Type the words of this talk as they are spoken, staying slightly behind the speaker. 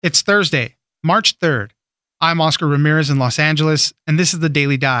It's Thursday, March 3rd. I'm Oscar Ramirez in Los Angeles, and this is the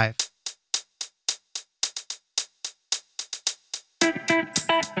Daily Dive.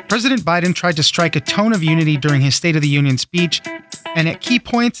 President Biden tried to strike a tone of unity during his State of the Union speech, and at key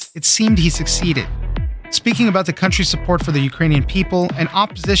points, it seemed he succeeded. Speaking about the country's support for the Ukrainian people and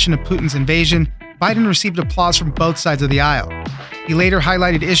opposition to Putin's invasion, Biden received applause from both sides of the aisle. He later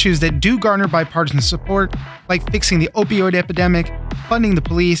highlighted issues that do garner bipartisan support, like fixing the opioid epidemic, funding the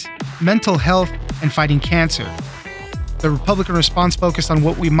police, mental health, and fighting cancer. The Republican response focused on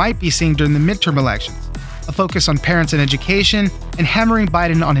what we might be seeing during the midterm elections, a focus on parents and education, and hammering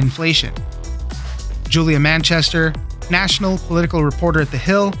Biden on inflation. Julia Manchester, national political reporter at The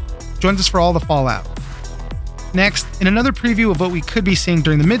Hill, joins us for all the fallout. Next, in another preview of what we could be seeing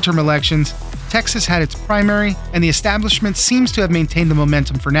during the midterm elections, Texas had its primary, and the establishment seems to have maintained the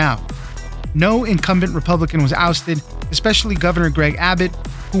momentum for now. No incumbent Republican was ousted, especially Governor Greg Abbott,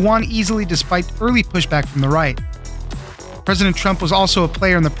 who won easily despite early pushback from the right. President Trump was also a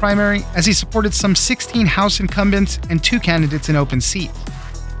player in the primary, as he supported some 16 House incumbents and 2 candidates in open seats.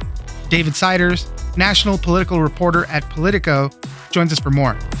 David Siders, national political reporter at Politico, joins us for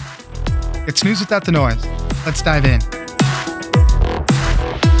more. It's news without the noise. Let's dive in.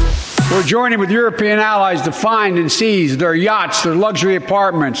 We're joining with European allies to find and seize their yachts, their luxury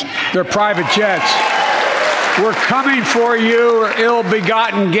apartments, their private jets. We're coming for your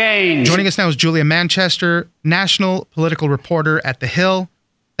ill-begotten gains. Joining us now is Julia Manchester, national political reporter at The Hill.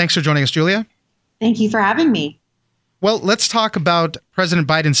 Thanks for joining us, Julia. Thank you for having me. Well, let's talk about President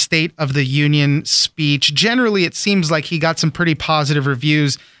Biden's State of the Union speech. Generally, it seems like he got some pretty positive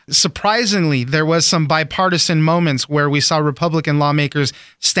reviews. Surprisingly, there was some bipartisan moments where we saw Republican lawmakers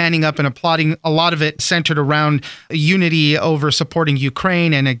standing up and applauding. A lot of it centered around unity over supporting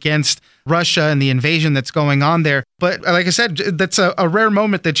Ukraine and against Russia and the invasion that's going on there. But like I said, that's a rare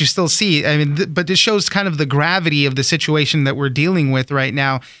moment that you still see. I mean, but this shows kind of the gravity of the situation that we're dealing with right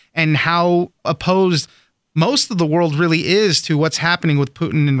now and how opposed most of the world really is to what's happening with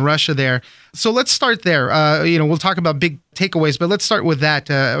Putin and Russia there. So let's start there. We'll talk about big takeaways, but let's start with that.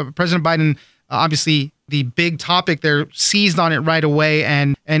 President Biden, obviously, the big topic there, seized on it right away,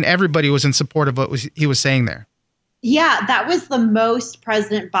 and everybody was in support of what he was saying there. Yeah, that was the most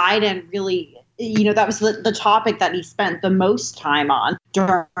President Biden really, that was the topic that he spent the most time on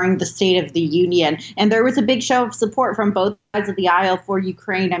during the State of the Union. And there was a big show of support from both sides of the aisle for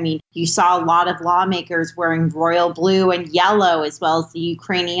Ukraine. I mean, you saw a lot of lawmakers wearing royal blue and yellow, as well as the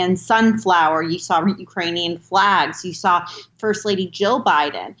Ukrainian sunflower. You saw Ukrainian flags. You saw First Lady Jill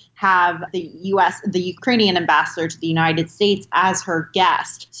Biden have the Ukrainian ambassador to the United States as her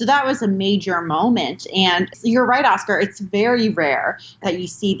guest. So that was a major moment. And you're right, Oscar, it's very rare that you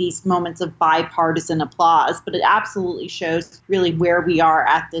see these moments of bipartisan applause, but it absolutely shows really where we are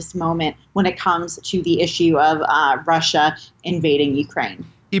at this moment when it comes to the issue of Russia invading Ukraine.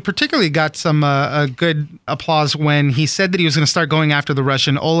 He particularly got some good applause when he said that he was going to start going after the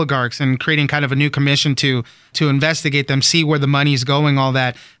Russian oligarchs and creating kind of a new commission to investigate them, see where the money's going, all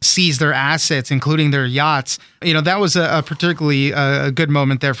that, seize their assets, including their yachts. That was a particularly good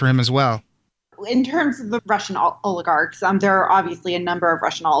moment there for him as well. In terms of the Russian oligarchs, there are obviously a number of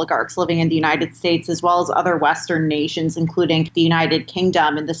Russian oligarchs living in the United States, as well as other Western nations, including the United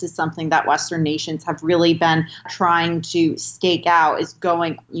Kingdom. And this is something that Western nations have really been trying to stake out, is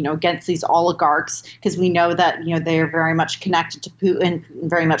going, against these oligarchs, because we know that, they are very much connected to Putin. Putin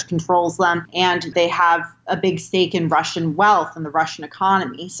very much controls them, and they have a big stake in Russian wealth and the Russian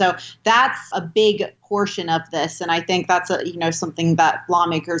economy. So that's a big portion of this. And I think that's something that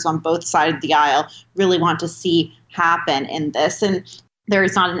lawmakers on both sides of the aisle really want to see happen in this. And there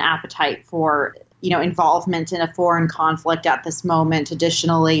is not an appetite for involvement in a foreign conflict at this moment.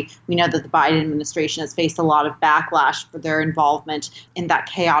 Additionally, we know that the Biden administration has faced a lot of backlash for their involvement in that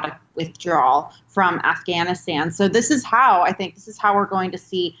chaotic withdrawal from Afghanistan. So this is how we're going to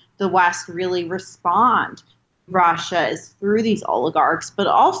see the West really respond. Russia is through these oligarchs, but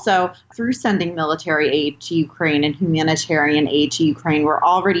also through sending military aid to Ukraine and humanitarian aid to Ukraine. We're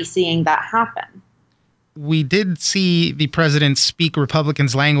already seeing that happen. We did see the president speak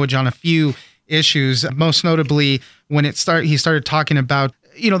Republicans' language on a few issues, most notably when he started talking about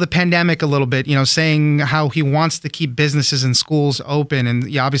the pandemic a little bit, saying how he wants to keep businesses and schools open.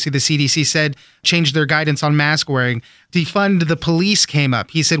 And obviously the CDC said change their guidance on mask wearing. Defund the police came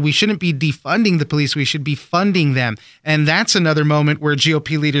up. He said we shouldn't be defunding the police. We should be funding them. And that's another moment where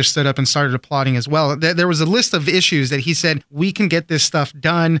GOP leaders stood up and started applauding as well. There was a list of issues that he said we can get this stuff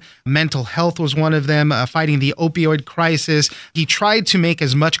done. Mental health was one of them, fighting the opioid crisis. He tried to make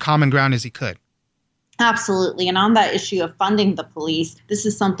as much common ground as he could. Absolutely. And on that issue of funding the police, this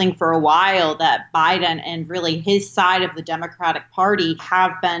is something for a while that Biden and really his side of the Democratic Party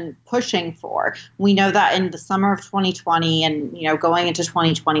have been pushing for. We know that in the summer of 2020 and, going into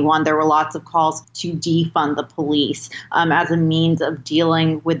 2021, there were lots of calls to defund the police as a means of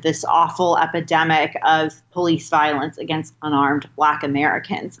dealing with this awful epidemic of police violence against unarmed Black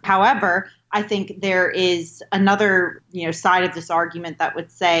Americans. However, I think there is another, side of this argument that would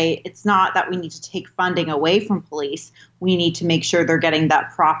say it's not that we need to take funding away from police. We need to make sure they're getting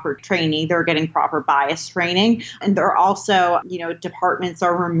that proper training. They're getting proper bias training. And they're also, departments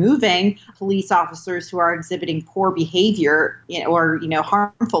are removing police officers who are exhibiting poor behavior or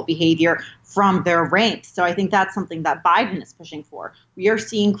harmful behavior from their ranks. So I think that's something that Biden is pushing for. We are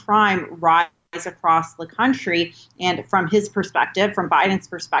seeing crime rise across the country. And from his perspective, from Biden's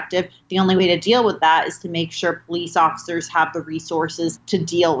perspective, the only way to deal with that is to make sure police officers have the resources to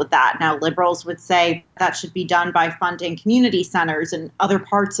deal with that. Now, liberals would say that should be done by funding community centers and other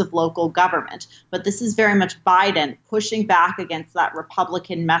parts of local government. But this is very much Biden pushing back against that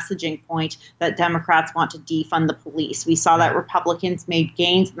Republican messaging point that Democrats want to defund the police. We saw that Republicans made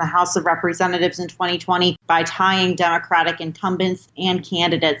gains in the House of Representatives in 2020 by tying Democratic incumbents and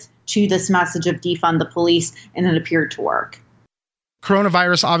candidates to this message of defund the police, and it appeared to work.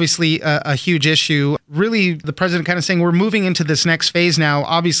 Coronavirus, obviously a huge issue. Really, the president kind of saying we're moving into this next phase now.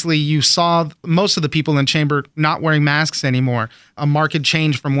 Obviously, you saw most of the people in chamber not wearing masks anymore, a marked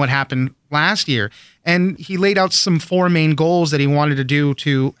change from what happened last year. And he laid out some four main goals that he wanted to do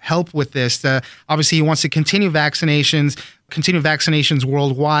to help with this. Obviously, he wants to continue vaccinations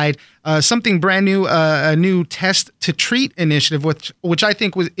worldwide. Something brand new, a new test to treat initiative, which I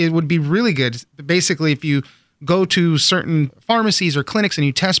think it would be really good. Basically, if you go to certain pharmacies or clinics and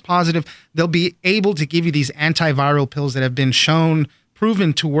you test positive, they'll be able to give you these antiviral pills that have been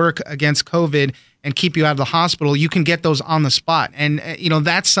proven to work against COVID and keep you out of the hospital. You can get those on the spot. And,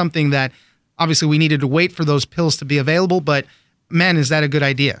 that's something that obviously we needed to wait for those pills to be available. But man, is that a good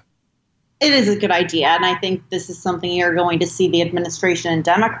idea? It is a good idea, and I think this is something you're going to see the administration and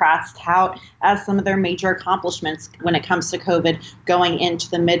Democrats tout as some of their major accomplishments when it comes to COVID going into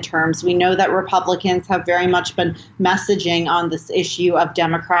the midterms. We know that Republicans have very much been messaging on this issue of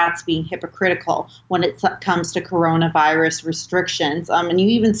Democrats being hypocritical when it comes to coronavirus restrictions. And you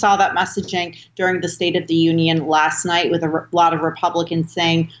even saw that messaging during the State of the Union last night with a lot of Republicans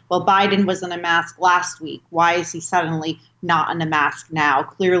saying, well, Biden was in a mask last week. Why is he suddenly not in a mask now?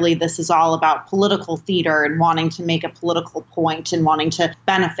 Clearly, this is all about political theater and wanting to make a political point and wanting to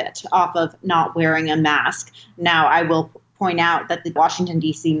benefit off of not wearing a mask. Now, I will point out that the Washington,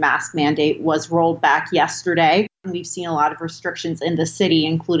 D.C. mask mandate was rolled back yesterday. We've seen a lot of restrictions in the city,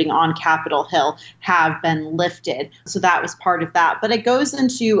 including on Capitol Hill, have been lifted. So that was part of that. But it goes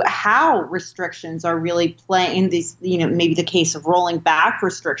into how restrictions are really playing these, maybe the case of rolling back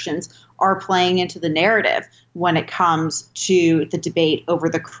restrictions are playing into the narrative when it comes to the debate over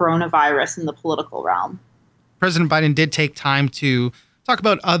the coronavirus in the political realm. President Biden did take time to talk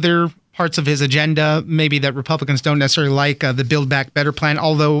about other parts of his agenda, maybe that Republicans don't necessarily like, the Build Back Better plan,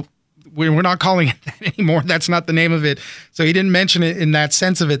 although we're not calling it that anymore. That's not the name of it. So he didn't mention it in that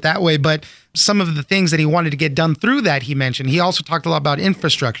sense of it that way. But some of the things that he wanted to get done through that he mentioned. He also talked a lot about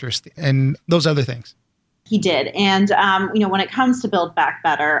infrastructure and those other things. He did. And, when it comes to Build Back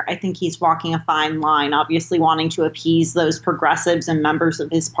Better, I think he's walking a fine line, obviously wanting to appease those progressives and members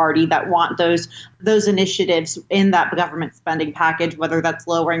of his party that want those initiatives in that government spending package, whether that's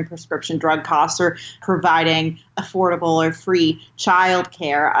lowering prescription drug costs or providing affordable or free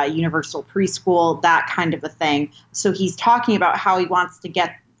childcare, universal preschool, that kind of a thing. So he's talking about how he wants to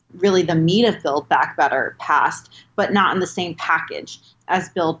get really the meat of Build Back Better passed, but not in the same package as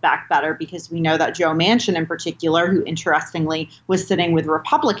Build Back Better, because we know that Joe Manchin in particular, who interestingly was sitting with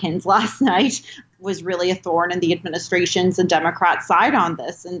Republicans last night, was really a thorn in the administration's and Democrat side on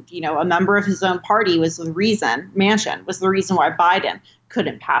this. And, a member of his own party Manchin was the reason why Biden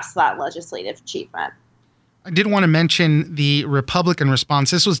couldn't pass that legislative achievement. I did want to mention the Republican response.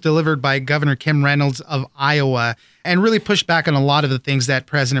 This was delivered by Governor Kim Reynolds of Iowa and really pushed back on a lot of the things that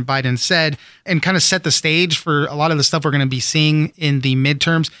President Biden said and kind of set the stage for a lot of the stuff we're going to be seeing in the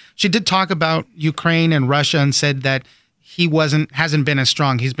midterms. She did talk about Ukraine and Russia and said that he hasn't been as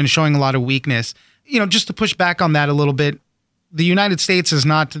strong. He's been showing a lot of weakness. Just to push back on that a little bit, the United States he's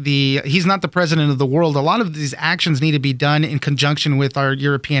not the president of the world. A lot of these actions need to be done in conjunction with our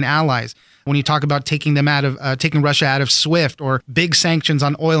European allies. When you talk about taking Russia out of SWIFT or big sanctions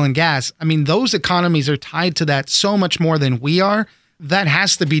on oil and gas, I mean, those economies are tied to that so much more than we are. That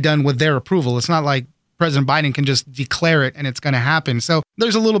has to be done with their approval. It's not like President Biden can just declare it and it's going to happen. So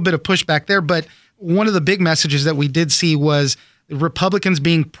there's a little bit of pushback there. But one of the big messages that we did see was Republicans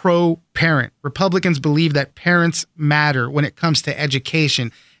being pro-parent. Republicans believe that parents matter when it comes to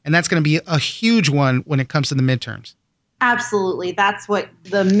education, and that's going to be a huge one when it comes to the midterms. Absolutely. That's what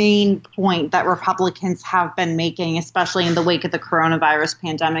the main point that Republicans have been making, especially in the wake of the coronavirus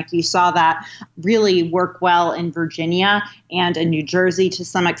pandemic. You saw that really work well in Virginia and in New Jersey to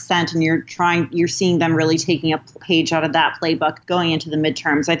some extent, and you're seeing them really taking a page out of that playbook going into the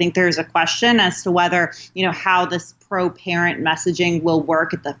midterms. I think there's a question as to whether, how this pro-parent messaging will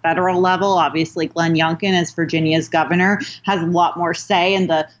work at the federal level. Obviously, Glenn Youngkin, as Virginia's governor, has a lot more say in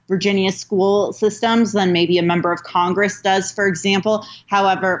the Virginia school systems than maybe a member of Congress does, for example.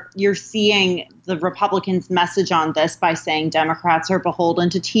 However, you're seeing the Republicans' message on this by saying Democrats are beholden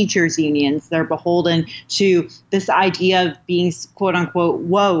to teachers' unions. They're beholden to this idea of being, quote unquote,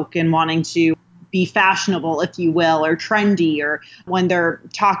 woke and wanting to be fashionable, if you will, or trendy, or when they're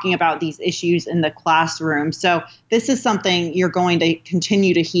talking about these issues in the classroom. So this is something you're going to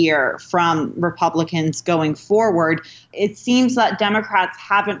continue to hear from Republicans going forward. It seems that Democrats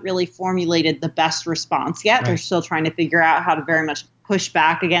haven't really formulated the best response yet. Right. They're still trying to figure out how to very much push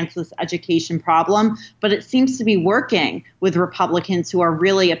back against this education problem. But it seems to be working with Republicans who are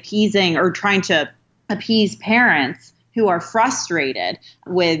really appeasing or trying to appease parents who are frustrated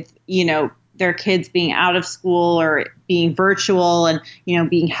with, their kids being out of school or being virtual and,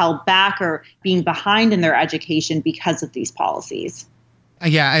 being held back or being behind in their education because of these policies.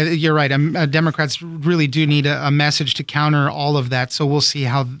 Yeah, you're right. Democrats really do need a message to counter all of that. So we'll see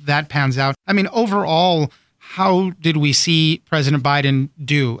how that pans out. I mean, overall, how did we see President Biden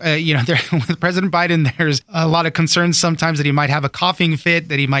do? With President Biden, there's a lot of concerns sometimes that he might have a coughing fit,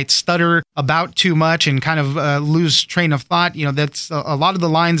 that he might stutter about too much and kind of lose train of thought. That's a lot of the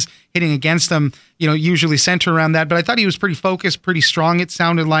lines hitting against him, usually center around that. But I thought he was pretty focused, pretty strong. It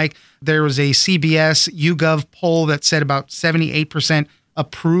sounded like there was a CBS YouGov poll that said about 78%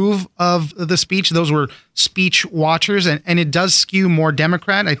 approve of the speech. Those were speech watchers, and it does skew more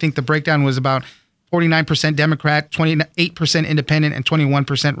Democrat. I think the breakdown was about 49% Democrat, 28% Independent, and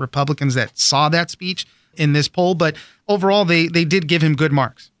 21% Republicans that saw that speech in this poll. But overall, they did give him good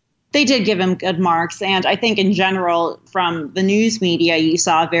marks. They did give him good marks. And I think in general, from the news media, you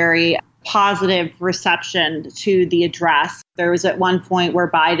saw a very positive reception to the address. There was at one point where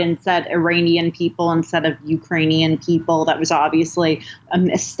Biden said Iranian people instead of Ukrainian people. That was obviously a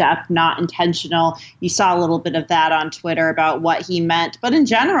misstep, not intentional. You saw a little bit of that on Twitter about what he meant. But in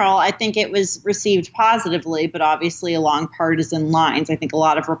general, I think it was received positively, but obviously along partisan lines. I think a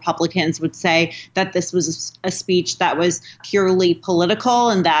lot of Republicans would say that this was a speech that was purely political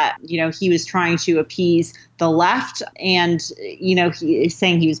and that, he was trying to appease the left. And, he is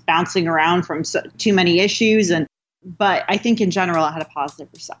saying he was bouncing around from too many issues. But I think in general, it had a positive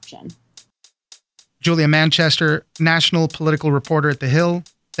reception. Julia Manchester, national political reporter at The Hill.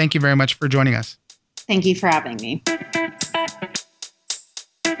 Thank you very much for joining us. Thank you for having me.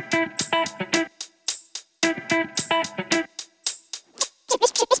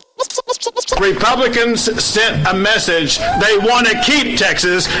 Republicans sent a message. They want to keep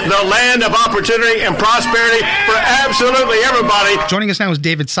Texas the land of opportunity and prosperity for absolutely everybody. Joining us now is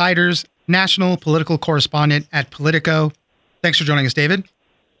David Siders, national political correspondent at Politico. Thanks for joining us, David.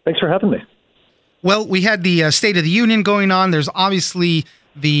 Thanks for having me. Well, we had the State of the Union going on. There's obviously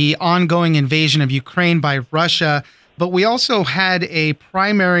the ongoing invasion of Ukraine by Russia, but we also had a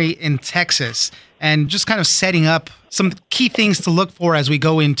primary in Texas and just kind of setting up some key things to look for as we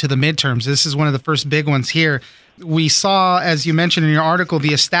go into the midterms. This is one of the first big ones here. We saw, as you mentioned in your article,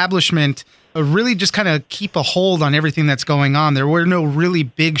 the establishment really just kind of keep a hold on everything that's going on. There were no really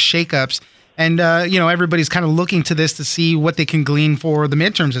big shakeups. And, everybody's kind of looking to this to see what they can glean for the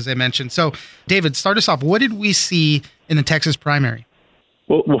midterms, as I mentioned. So, David, start us off. What did we see in the Texas primary?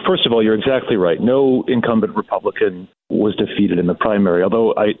 Well, first of all, you're exactly right. No incumbent Republican was defeated in the primary,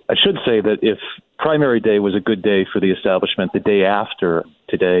 although I should say that if primary day was a good day for the establishment, the day after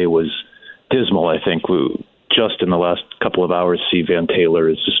today was dismal, I think. Just in the last couple of hours, see Van Taylor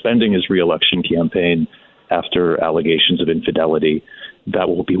is suspending his reelection campaign after allegations of infidelity. That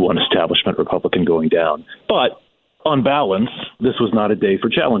will be one establishment Republican going down. But on balance, this was not a day for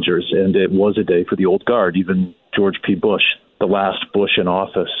challengers, and it was a day for the old guard. Even George P. Bush, the last Bush in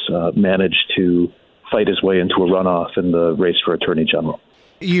office, managed to fight his way into a runoff in the race for Attorney General.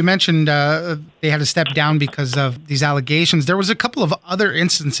 You mentioned they had to step down because of these allegations. There was a couple of other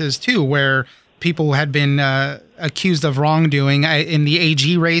instances, too, where people had been accused of wrongdoing. In the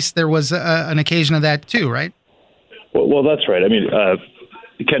AG race, there was an occasion of that, too, right? Well, that's right. I mean,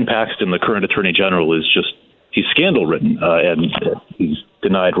 Ken Paxton, the current Attorney General, is just he's scandal-ridden and he's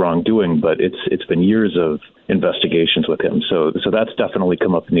denied wrongdoing, but it's been years of investigations with him. So that's definitely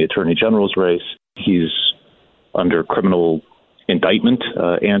come up in the Attorney General's race. He's under criminal indictment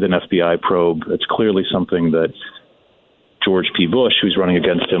and an FBI probe. It's clearly something that George P. Bush, who's running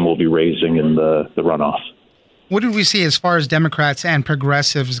against him, will be raising in the runoff. What did we see as far as Democrats and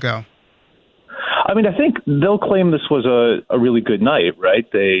progressives go? I mean, I think they'll claim this was a really good night, right?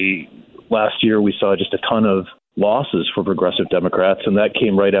 Last year we saw just a ton of losses for progressive Democrats, and that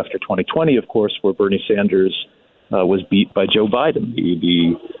came right after 2020, of course, where Bernie Sanders was beat by Joe Biden,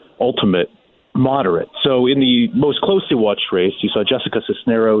 the ultimate moderate. So in the most closely watched race, you saw Jessica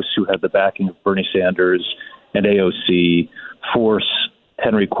Cisneros, who had the backing of Bernie Sanders and AOC, force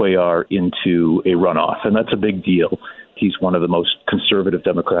Henry Cuellar into a runoff, and that's a big deal. He's one of the most conservative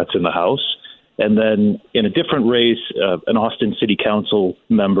Democrats in the House. And then in a different race, an Austin City Council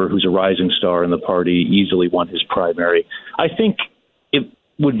member who's a rising star in the party easily won his primary. I think it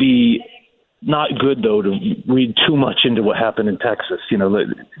would be not good, though, to read too much into what happened in Texas. You know,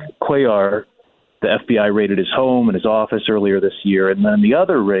 Cuellar, the FBI raided his home and his office earlier this year. And then the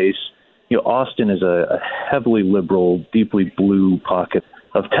other race, you know, Austin is a heavily liberal, deeply blue pocket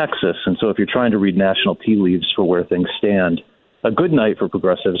of Texas. And so if you're trying to read national tea leaves for where things stand, a good night for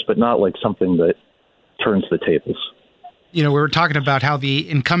progressives, but not like something that turns the tables. You know, we were talking about how the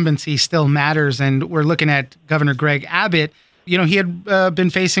incumbency still matters, and we're looking at Governor Greg Abbott. You know, he had been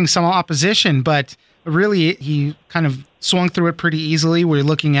facing some opposition, but really he kind of swung through it pretty easily. We're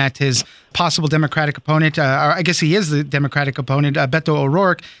looking at his possible Democratic opponent. I guess he is the Democratic opponent, Beto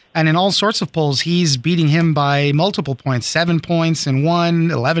O'Rourke. And in all sorts of polls, he's beating him by multiple points, 7 points in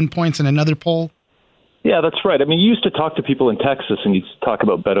one, 11 points in another poll. Yeah, that's right. I mean, you used to talk to people in Texas and you'd talk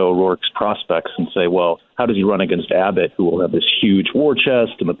about Beto O'Rourke's prospects and say, well, how does he run against Abbott, who will have this huge war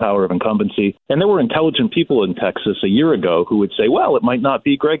chest and the power of incumbency? And there were intelligent people in Texas a year ago who would say, well, it might not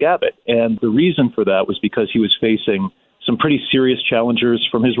be Greg Abbott. And the reason for that was because he was facing some pretty serious challengers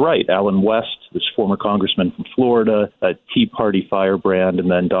from his right. Alan West, this former congressman from Florida, a Tea Party firebrand, and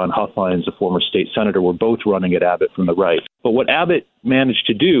then Don Huffines, a former state senator, were both running at Abbott from the right. But what Abbott managed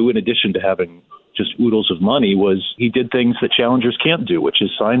to do, in addition to having just oodles of money, was he did things that challengers can't do, which is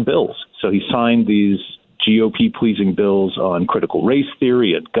sign bills. So he signed these GOP-pleasing bills on critical race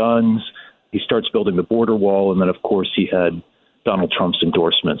theory and guns. He starts building the border wall, and then, of course, he had Donald Trump's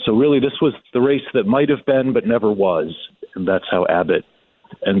endorsement. So really, this was the race that might have been but never was, and that's how Abbott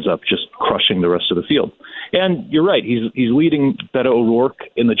ends up just crushing the rest of the field. And you're right, he's leading Beto O'Rourke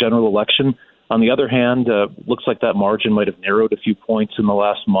in the general election. On the other hand, looks like that margin might have narrowed a few points in the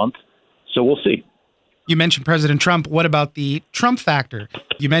last month. So we'll see. You mentioned President Trump. What about the Trump factor?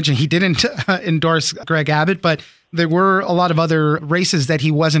 You mentioned he didn't endorse Greg Abbott, but there were a lot of other races that he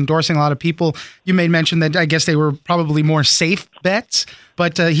was endorsing, a lot of people. You made mention that I guess they were probably more safe bets,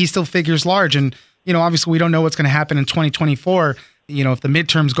 but he still figures large. And, you know, obviously we don't know what's going to happen in 2024. You know, if the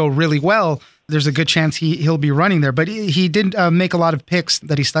midterms go really well, there's a good chance he'll be running there. But he did make a lot of picks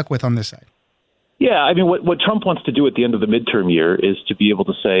that he stuck with on this side. Yeah, I mean, what Trump wants to do at the end of the midterm year is to be able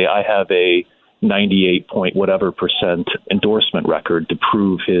to say, I have a 98% endorsement record to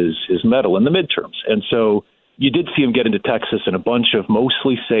prove his mettle in the midterms. And so you did see him get into Texas in a bunch of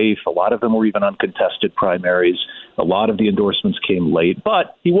mostly safe. A lot of them were even uncontested primaries. A lot of the endorsements came late,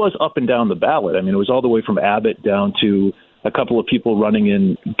 but he was up and down the ballot. I mean, it was all the way from Abbott down to a couple of people running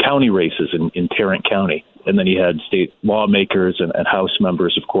in county races in Tarrant County. And then he had state lawmakers and House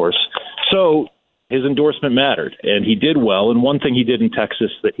members, of course. So his endorsement mattered, and he did well. And one thing he did in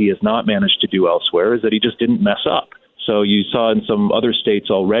Texas that he has not managed to do elsewhere is that he just didn't mess up. So you saw in some other states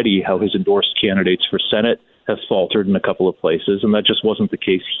already how his endorsed candidates for Senate have faltered in a couple of places, and that just wasn't the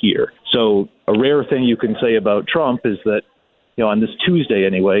case here. So a rare thing you can say about Trump is that, you know, on this Tuesday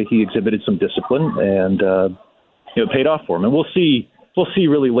anyway, he exhibited some discipline, and it paid off for him. And we'll see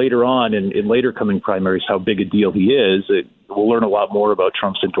really later on in later coming primaries how big a deal he is. We'll learn a lot more about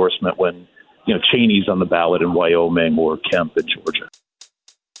Trump's endorsement when, you know, Cheney's on the ballot in Wyoming or Kemp in Georgia.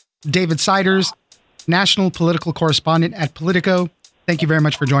 David Siders, national political correspondent at Politico. Thank you very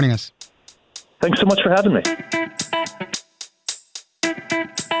much for joining us. Thanks so much for having me.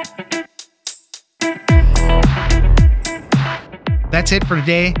 That's it for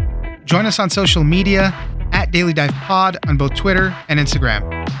today. Join us on social media at Daily Dive Pod on both Twitter and Instagram.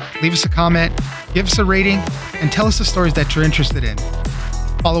 Leave us a comment, give us a rating, and tell us the stories that you're interested in.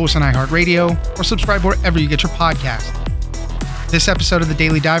 Follow us on iHeartRadio or subscribe wherever you get your podcast. This episode of The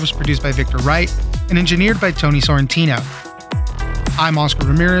Daily Dive was produced by Victor Wright and engineered by Tony Sorrentino. I'm Oscar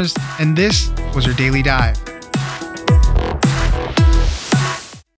Ramirez, and this was your Daily Dive.